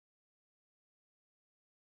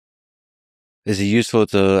Is it useful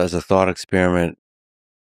as a thought experiment,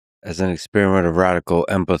 as an experiment of radical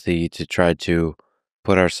empathy to try to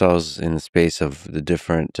put ourselves in the space of the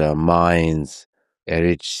different minds at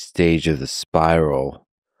each stage of the spiral?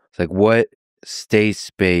 It's like, what state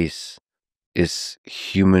space is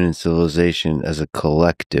human civilization as a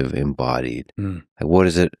collective embodied? Mm. Like, what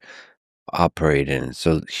does it operate in?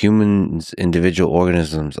 So humans, individual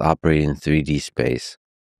organisms operate in 3D space.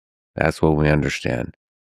 That's what we understand.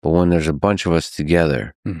 But when there's a bunch of us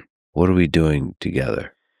together, Mm. what are we doing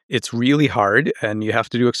together? It's really hard, and you have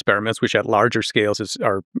to do experiments, which at larger scales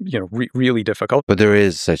are really difficult. But there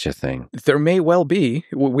is such a thing. There may well be.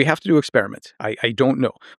 We have to do experiments. I don't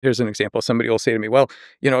know. There's an example. Somebody will say to me, "Well,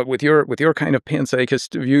 with your kind of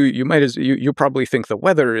panpsychist view, you probably think the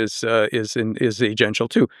weather is agential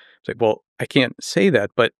too." It's like, well, I can't say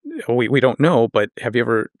that, but we don't know. But have you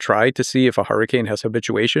ever tried to see if a hurricane has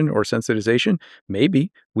habituation or sensitization?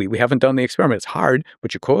 Maybe. We haven't done the experiment. It's hard,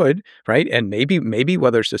 but you could, right? And maybe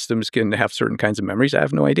weather systems can have certain kinds of memories. I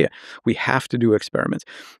have no idea. We have to do experiments.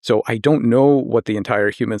 So I don't know what the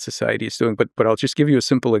entire human society is doing, but I'll just give you a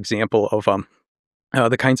simple example of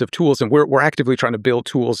the kinds of tools, and we're actively trying to build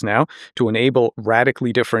tools now to enable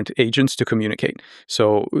radically different agents to communicate.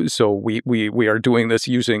 So we are doing this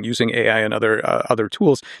using AI and other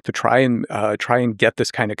tools to try and get this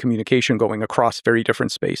kind of communication going across very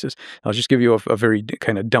different spaces. I'll just give you a very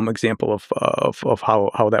kind of dumb example of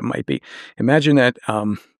how that might be. Imagine that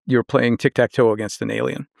you're playing tic-tac-toe against an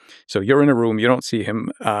alien. So you're in a room, you don't see him.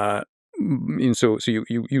 And so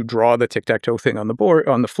you draw the tic-tac-toe thing on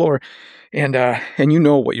the floor, and you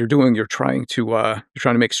know what you're doing. You're trying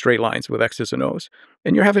to make straight lines with X's and O's,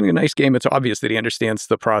 and you're having a nice game. It's obvious that he understands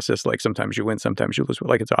the process. Like sometimes you win, sometimes you lose. But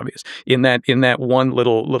like it's obvious in that one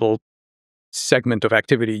little segment of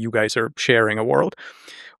activity, you guys are sharing a world.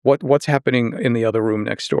 What's happening in the other room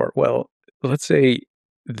next door? Well, let's say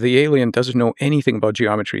the alien doesn't know anything about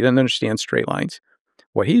geometry, doesn't understand straight lines.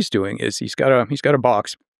 What he's doing is he's got a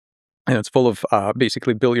box, and it's full of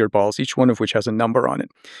basically billiard balls, each one of which has a number on it.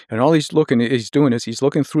 And all he's doing is he's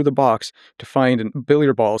looking through the box to find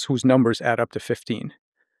billiard balls whose numbers add up to 15.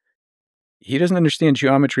 He doesn't understand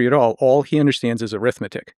geometry at all. All he understands is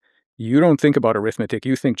arithmetic. You don't think about arithmetic,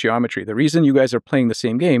 you think geometry. The reason you guys are playing the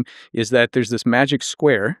same game is that there's this magic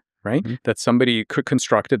square, right, that somebody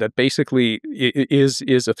constructed that basically is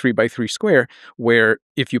a 3x3 square, where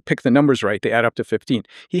if you pick the numbers right, they add up to 15.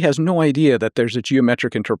 He has no idea that there's a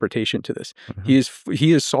geometric interpretation to this. He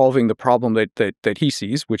is solving the problem that he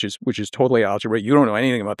sees, which is totally algebra. You don't know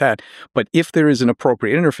anything about that. But if there is an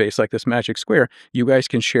appropriate interface like this magic square, you guys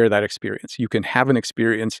can share that experience. You can have an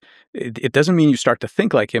experience. It doesn't mean you start to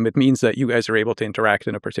think like him. It means that you guys are able to interact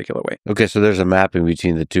in a particular way. Okay, so there's a mapping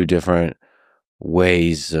between the two different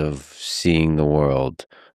ways of seeing the world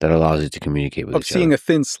that allows you to communicate with each other. Of seeing a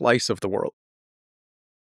thin slice of the world.